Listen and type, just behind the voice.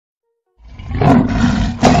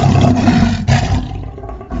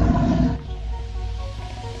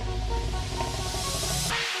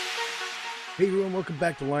welcome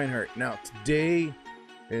back to Lionheart. Now, today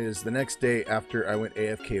is the next day after I went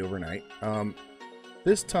AFK overnight.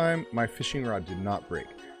 This time, my fishing rod did not break.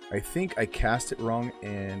 I think I cast it wrong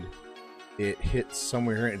and it hit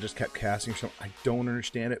somewhere here and it just kept casting. So I don't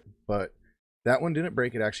understand it, but that one didn't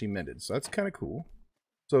break. It actually mended, so that's kind of cool.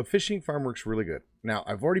 So fishing farm works really good. Now,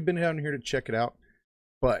 I've already been down here to check it out,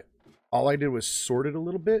 but all I did was sort it a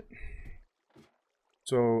little bit.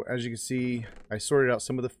 So as you can see, I sorted out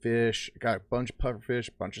some of the fish. I got a bunch of pufferfish,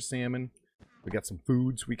 a bunch of salmon. We got some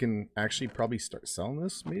foods. We can actually probably start selling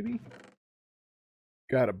this, maybe.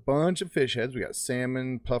 Got a bunch of fish heads. We got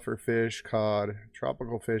salmon, pufferfish, cod,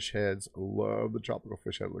 tropical fish heads. I love the tropical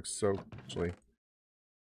fish head. It looks so actually.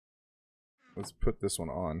 Let's put this one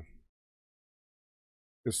on.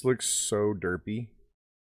 This looks so derpy.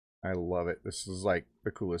 I love it. This is like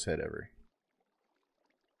the coolest head ever.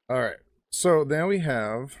 Alright. So now we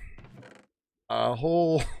have a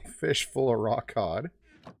whole fish full of raw cod.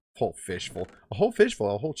 A whole fish full,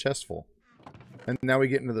 a whole chest full. And now we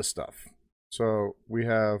get into the stuff. So we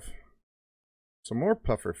have some more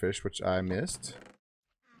puffer fish, which I missed.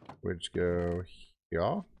 Which go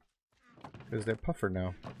here. Because they're puffer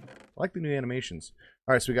now. I like the new animations.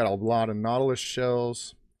 Alright, so we got a lot of nautilus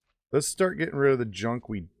shells. Let's start getting rid of the junk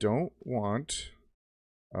we don't want.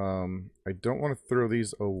 I don't want to throw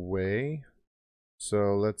these away.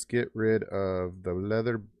 So let's get rid of the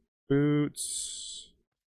leather boots.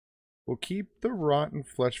 We'll keep the rotten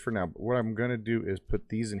flesh for now, but what I'm going to do is put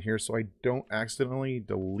these in here so I don't accidentally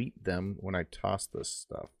delete them when I toss this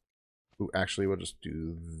stuff. Ooh, actually, we'll just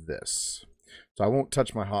do this. So I won't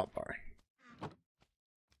touch my hotbar.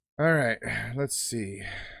 Alright, let's see.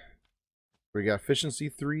 We got efficiency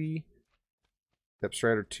 3, depth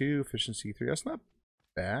strider 2, efficiency 3. That's not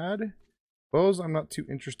bad. Bows I'm not too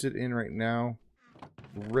interested in right now.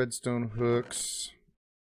 Redstone hooks.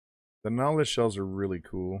 The nautilus shells are really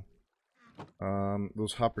cool.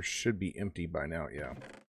 Those hoppers should be empty by now, yeah.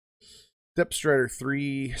 Depth strider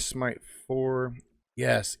 3, smite 4.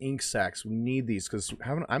 Yes, ink sacs. We need these because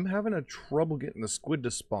I'm having a trouble getting the squid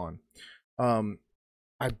to spawn.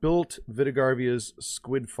 I built Vitigarvia's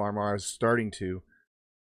squid farm, or I was starting to,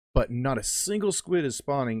 but not a single squid is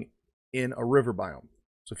spawning in a river biome.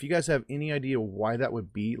 So if you guys have any idea why that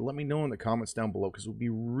would be, let me know in the comments down below, because it would be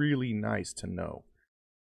really nice to know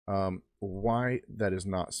why that is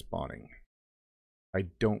not spawning. I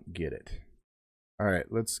don't get it. Alright,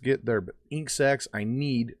 let's get there. But ink sacs, I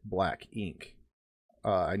need black ink.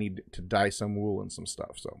 I need to dye some wool and some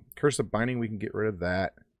stuff. So curse of binding, we can get rid of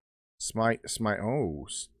that. Smite. Oh,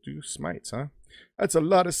 do smites, huh? That's a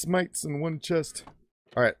lot of smites in one chest.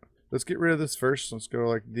 Alright, let's get rid of this first. Let's go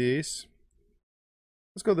like this.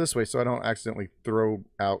 Let's go this way so I don't accidentally throw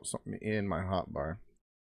out something in my hotbar.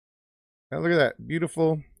 Now look at that.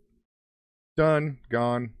 Beautiful. Done.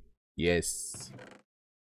 Gone. Yes.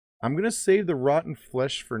 I'm going to save the rotten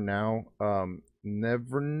flesh for now.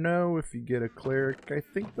 Never know if you get a cleric. I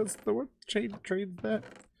think that's the what trade that.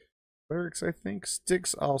 Clerics, I think.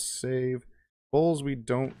 Sticks, I'll save. Bowls, we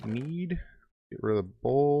don't need. Get rid of the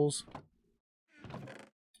bowls.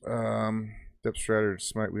 Depth strider,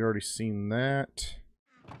 smite, we already seen that.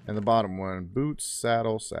 And the bottom one, boots,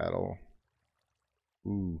 saddle.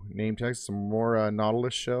 Ooh, name tags, some more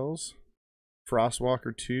nautilus shells.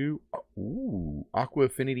 Frostwalker 2. Ooh, aqua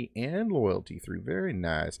affinity and loyalty 3. Very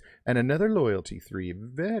nice. And another loyalty 3.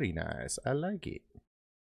 Very nice. I like it.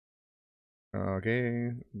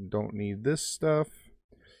 Okay, don't need this stuff.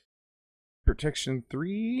 Protection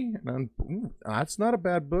 3. Ooh, that's not a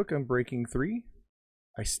bad book. Unbreaking 3.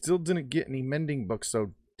 I still didn't get any mending books,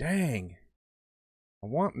 so dang. I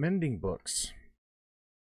want mending books.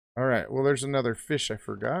 Alright, well there's another fish I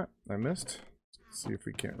forgot. I missed. Let's see if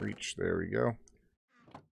we can't reach. There we go.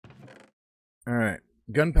 Alright,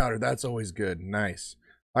 gunpowder, that's always good. Nice.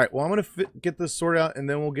 Alright, well I'm going to get this sorted out and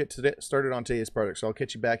then we'll get started on today's project. So I'll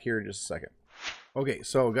catch you back here in just a second. Okay,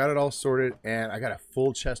 so got it all sorted and I got a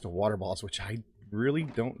full chest of water balls, which I really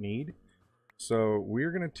don't need. So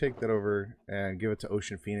we're going to take that over and give it to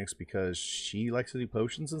Ocean Phoenix because she likes to do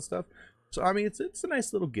potions and stuff. So, I mean, it's a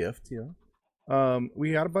nice little gift, you know.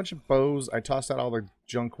 We got a bunch of bows. I tossed out all the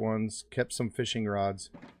junk ones, kept some fishing rods,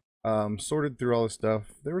 sorted through all the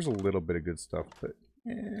stuff. There was a little bit of good stuff, but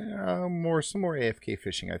some more AFK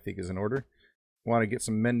fishing I think is in order. Want to get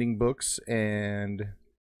some mending books and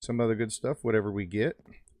some other good stuff, whatever we get.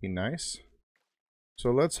 Be nice.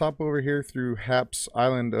 So let's hop over here through Hap's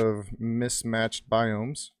Island of Mismatched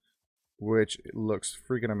Biomes, which looks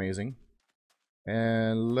freaking amazing.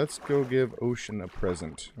 And let's go give Ocean a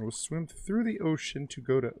present. We'll swim through the ocean to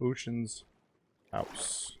go to Ocean's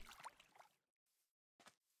house.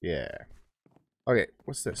 Yeah. Okay,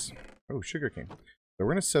 what's this? Oh, sugarcane. So we're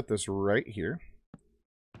going to set this right here.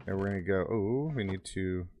 And we're going to go, oh, we need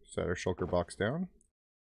to set our shulker box down.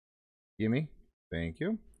 Gimme. Thank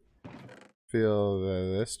you. Fill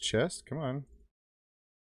this chest. Come on.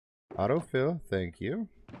 Autofill. Thank you.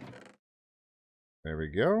 There we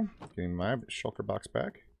go. Getting my shulker box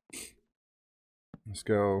back. Let's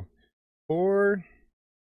go for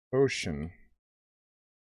ocean.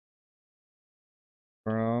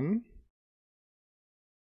 From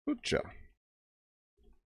Butcha.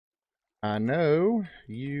 I know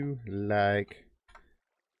you like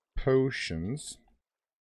potions.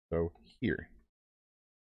 So here.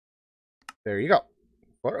 There you go.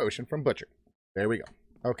 For ocean from Butcher. There we go.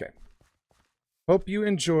 Okay. Hope you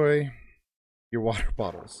enjoy your water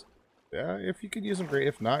bottles. Yeah, if you can use them, great.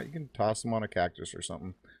 If not, you can toss them on a cactus or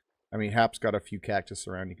something. I mean, Hap's got a few cactus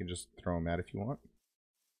around. You can just throw them at if you want.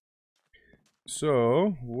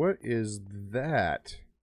 So, what is that?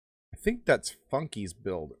 I think that's Funky's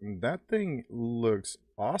build. And that thing looks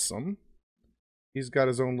awesome. He's got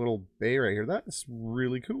his own little bay right here. That's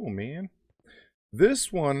really cool, man.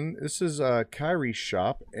 This one, this is Kyrie's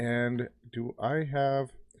shop. And do I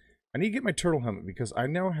have... I need to get my turtle helmet because I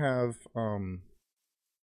now have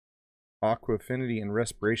Aqua Affinity and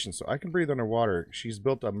Respiration. So I can breathe underwater. She's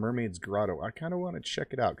built a mermaid's grotto. I kind of want to check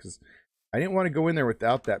it out because I didn't want to go in there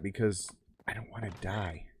without that because I don't want to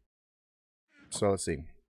die. So let's see.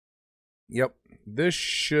 Yep, this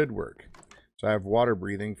should work. So I have water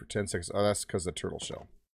breathing for 10 seconds. Oh, that's because of the turtle shell.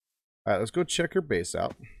 All right, let's go check her base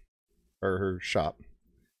out. Or her shop.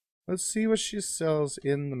 Let's see what she sells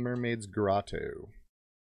in the mermaid's grotto.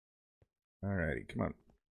 Alrighty, come on.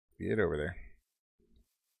 Get over there.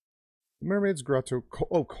 Mermaid's grotto.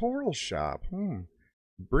 Oh, coral shop.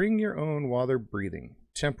 Bring your own water breathing.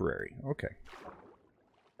 Temporary. Okay.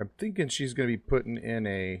 I'm thinking she's going to be putting in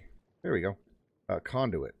a... There we go. A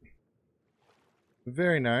conduit.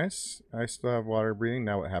 Very nice. I still have water breathing.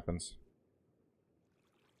 Now what happens?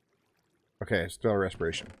 Okay, still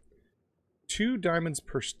respiration. 2 diamonds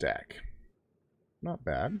per stack. Not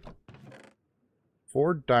bad.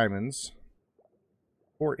 4 diamonds.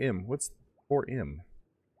 4M. What's 4M?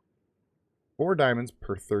 4 diamonds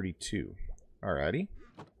per 32. Alrighty.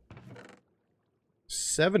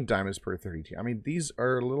 7 diamonds per 32. I mean, these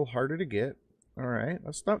are a little harder to get. Alright,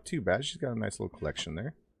 that's not too bad. She's got a nice little collection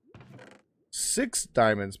there. 6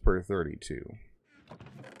 diamonds per 32.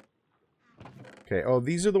 Okay, oh,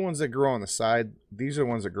 these are the ones that grow on the side. These are the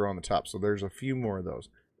ones that grow on the top. So there's a few more of those.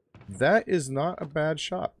 That is not a bad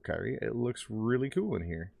shop, Kyrie. It looks really cool in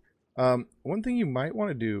here. One thing you might want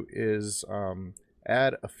to do is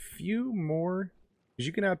add a few more. Because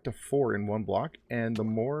you can add to 4 in one block. And the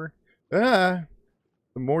more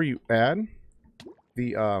you add,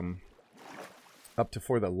 the up to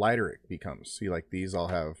 4, the lighter it becomes. See, like these all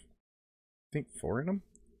have, I think 4 in them.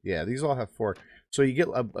 Yeah, these all have 4. So you get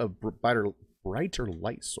a brighter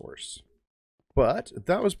light source. But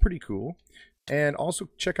that was pretty cool. And also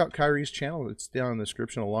check out Kyrie's channel. It's down in the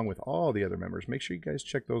description along with all the other members. Make sure you guys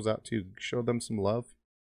check those out too. Show them some love.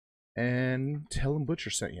 And tell them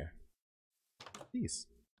Butcher sent you. Please.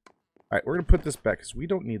 Alright, we're going to put this back because we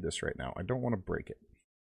don't need this right now. I don't want to break it.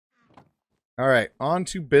 Alright, on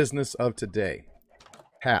to business of today.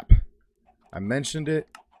 Hap. I mentioned it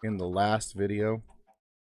in the last video.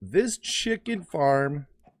 This chicken farm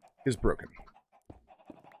is broken.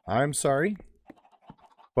 I'm sorry,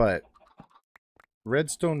 but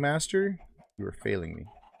Redstone Master, you are failing me.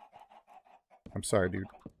 I'm sorry, dude.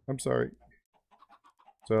 I'm sorry.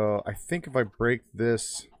 So I think if I break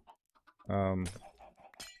this, I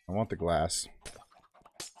want the glass.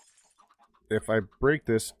 If I break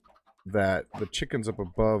this, that the chickens up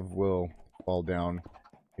above will fall down.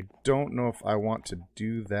 I don't know if I want to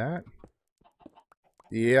do that.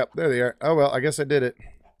 Yep, there they are. Oh well, I guess I did it.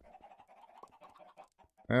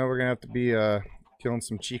 Well, we're gonna have to be killing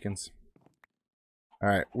some chickens.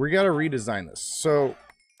 Alright, we gotta redesign this. So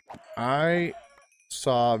I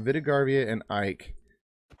saw Vitigarvia and Ike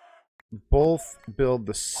both build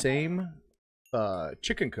the same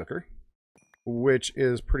chicken cooker, which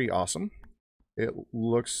is pretty awesome. It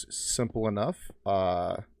looks simple enough.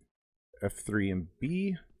 F3 and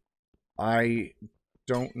B. I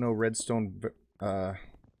don't know redstone, a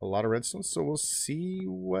lot of redstone, so we'll see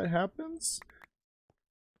what happens.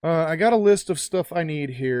 I got a list of stuff I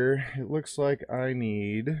need here. It looks like I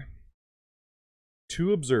need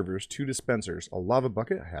 2 observers, 2 dispensers, a lava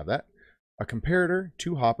bucket, I have that. A comparator,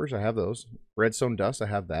 2 hoppers, I have those. Redstone dust, I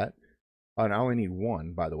have that. And I only need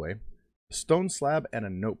 1, by the way. A stone slab and a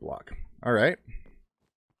note block. Alright.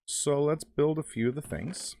 So let's build a few of the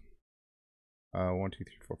things. 1, 2, 3,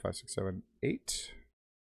 4, 5, 6, 7, 8.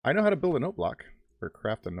 I know how to build a note block, or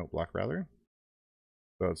craft a note block rather.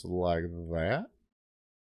 So it's like that,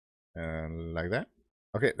 and like that.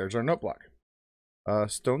 Okay, there's our note block.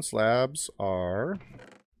 Stone slabs are...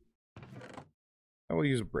 I will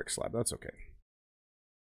use a brick slab, that's okay.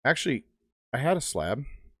 Actually, I had a slab.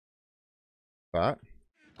 But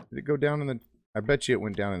did it go down in the... I bet you it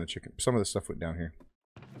went down in the chicken. Some of the stuff went down here.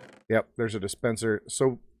 Yep, there's a dispenser.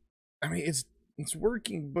 So, I mean, it's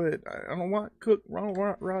working, but I don't want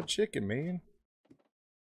raw chicken, man.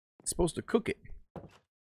 It's supposed to cook it.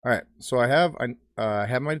 All right, so I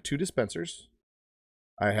have my 2 dispensers.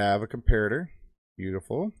 I have a comparator.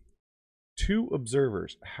 Beautiful. 2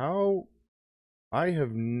 observers. How... I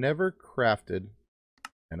have never crafted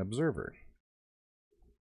an observer.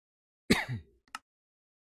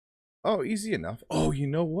 Oh, easy enough. Oh, you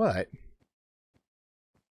know what?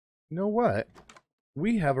 You know what?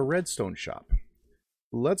 We have a redstone shop.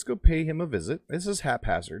 Let's go pay him a visit. This is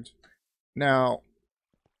haphazard. Now,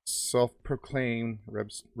 self-proclaimed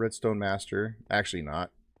redstone master. Actually not.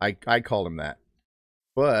 I called him that.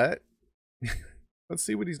 But, let's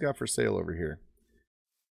see what he's got for sale over here.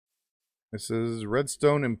 This is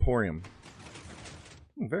Redstone Emporium.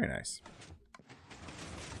 Oh, very nice.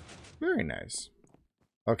 Very nice.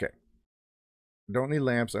 Okay. Don't need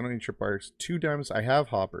lamps. I don't need tripwires. 2 diamonds. I have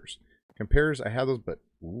hoppers. Comparers. I have those, but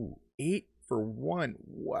ooh, 8 for 1.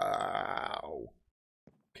 Wow.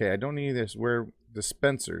 Okay, I don't need this. Where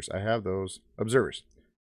dispensers? I have those. Observers.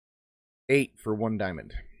 8 for 1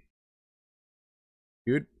 diamond.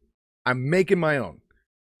 Dude, I'm making my own.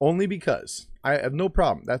 Only because I have no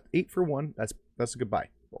problem. That's 8 for 1. That's a goodbye.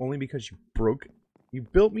 Only because you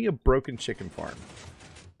built me a broken chicken farm.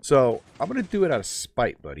 So I'm gonna do it out of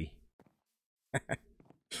spite, buddy.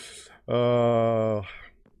 I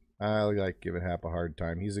like giving Hap a hard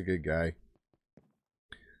time. He's a good guy,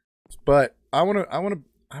 but I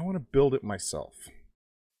wanna build it myself.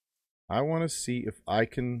 I wanna see if I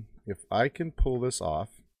can pull this off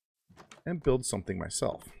and build something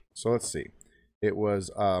myself. So let's see. It was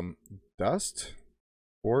dust,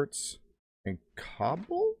 quartz, and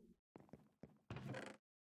cobble,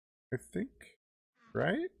 I think,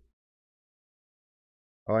 right?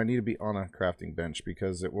 Oh, I need to be on a crafting bench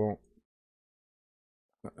because it won't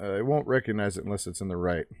recognize it unless it's in the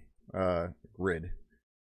right grid.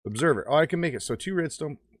 Observer. Oh, I can make it. So 2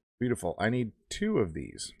 redstone. Beautiful. I need 2 of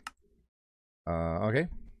these. Okay.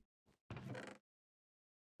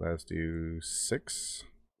 Let's do 6.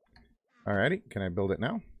 Alrighty. Can I build it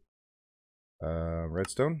now?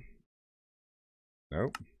 Redstone.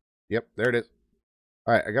 Nope. Yep, there it is.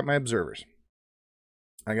 Alright, I got my observers.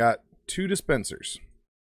 I got 2 dispensers.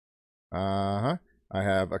 I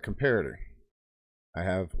have a comparator. I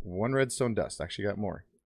have 1 redstone dust. Actually got more.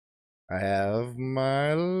 I have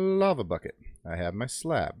my lava bucket. I have my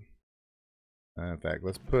slab. In fact,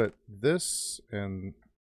 let's put this and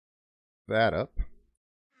that up.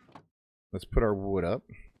 Let's put our wood up.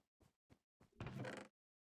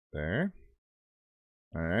 There.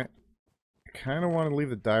 Alright. I kind of want to leave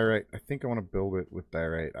the diorite. I think I want to build it with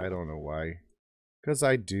diorite. I don't know why. Because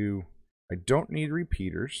I do. I don't need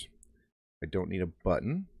repeaters. I don't need a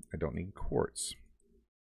button. I don't need quartz.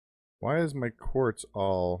 Why is my quartz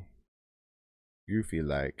all goofy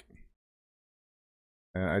like?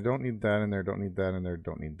 And I don't need that in there. Don't need that in there.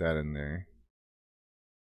 Don't need that in there.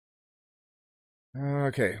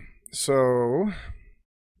 Okay. So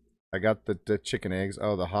I got the chicken eggs.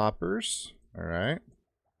 Oh, the hoppers. Alright.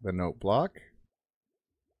 The note block.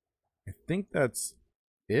 I think that's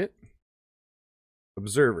it.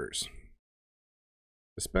 Observers.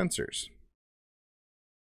 Dispensers.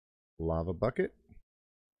 Lava bucket.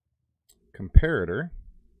 Comparator.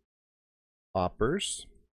 Hoppers.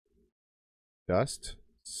 Dust.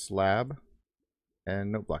 Slab.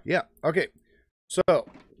 And note block. Yeah, okay. So,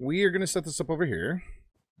 we are going to set this up over here.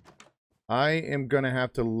 I am going to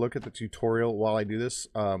have to look at the tutorial while I do this.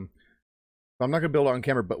 I'm not going to build it on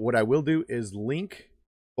camera, but what I will do is link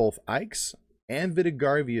both Ike's and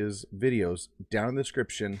Vidigarvia's videos down in the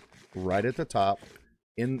description, right at the top,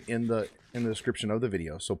 in the description of the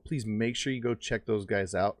video. So please make sure you go check those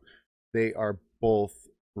guys out. They are both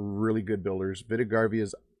really good builders.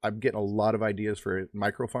 Vidigarvia's, I'm getting a lot of ideas for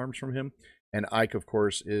micro farms from him, and Ike, of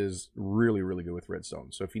course, is really, really good with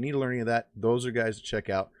redstone. So if you need to learn any of that, those are guys to check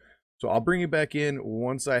out. So I'll bring you back in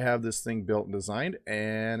once I have this thing built and designed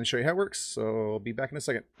and show you how it works. So I'll be back in a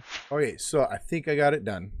second. Okay, so I think I got it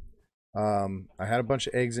done. I had a bunch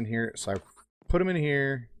of eggs in here, so I put them in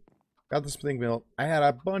here. Got this thing built. I had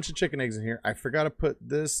a bunch of chicken eggs in here. I forgot to put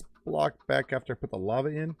this block back after I put the lava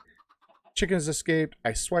in. Chickens escaped.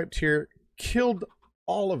 I swiped here, killed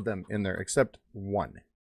all of them in there except one.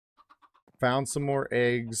 Found some more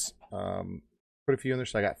eggs. Put a few in there,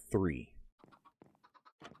 so I got 3.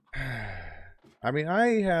 I mean,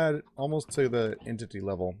 I had almost to the entity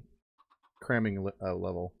level, cramming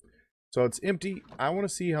level. So it's empty. I want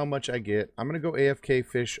to see how much I get. I'm going to go AFK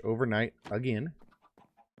fish overnight again.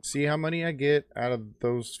 See how many I get out of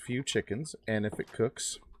those few chickens and if it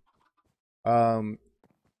cooks. And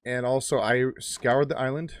also I scoured the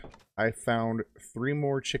island. I found 3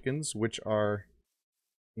 more chickens, which are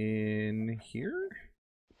in here.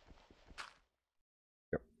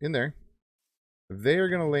 Yep, in there. They're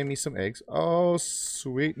going to lay me some eggs. Oh,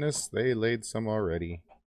 sweetness. They laid some already.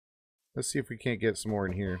 Let's see if we can't get some more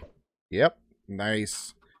in here. Yep.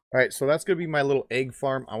 Nice. All right, so that's going to be my little egg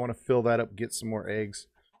farm. I want to fill that up, get some more eggs.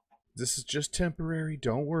 This is just temporary.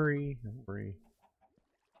 Don't worry. Don't worry.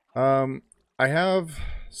 I have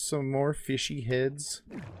some more fishy heads.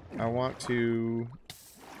 I want to...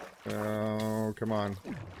 Oh, come on.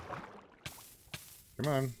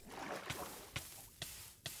 Come on.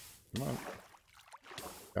 Come on.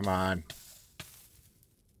 Come on.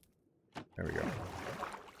 There we go.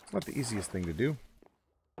 It's not the easiest thing to do.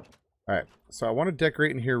 Alright, so I want to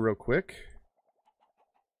decorate in here real quick.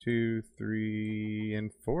 2, 3,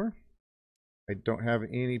 and 4. I don't have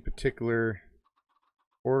any particular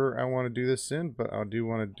order I want to do this in, but I do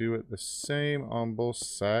want to do it the same on both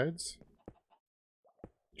sides.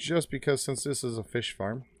 Just because since this is a fish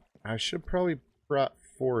farm, I should probably brought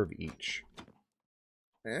 4 of each.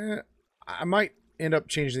 I might end up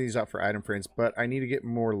changing these out for item frames, but I need to get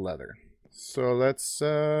more leather. So let's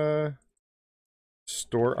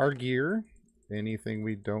store our gear. Anything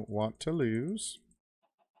we don't want to lose.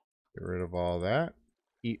 Get rid of all that.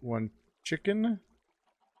 Eat 1 chicken.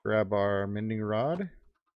 Grab our mending rod.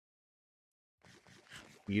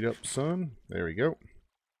 Eat up some. There we go.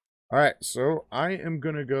 Alright, so I am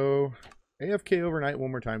going to go AFK overnight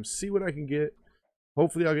one more time. See what I can get.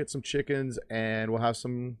 Hopefully I'll get some chickens and we'll have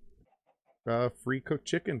some free cooked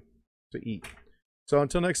chicken to eat. So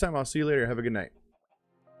until next time, I'll see you later. Have a good night.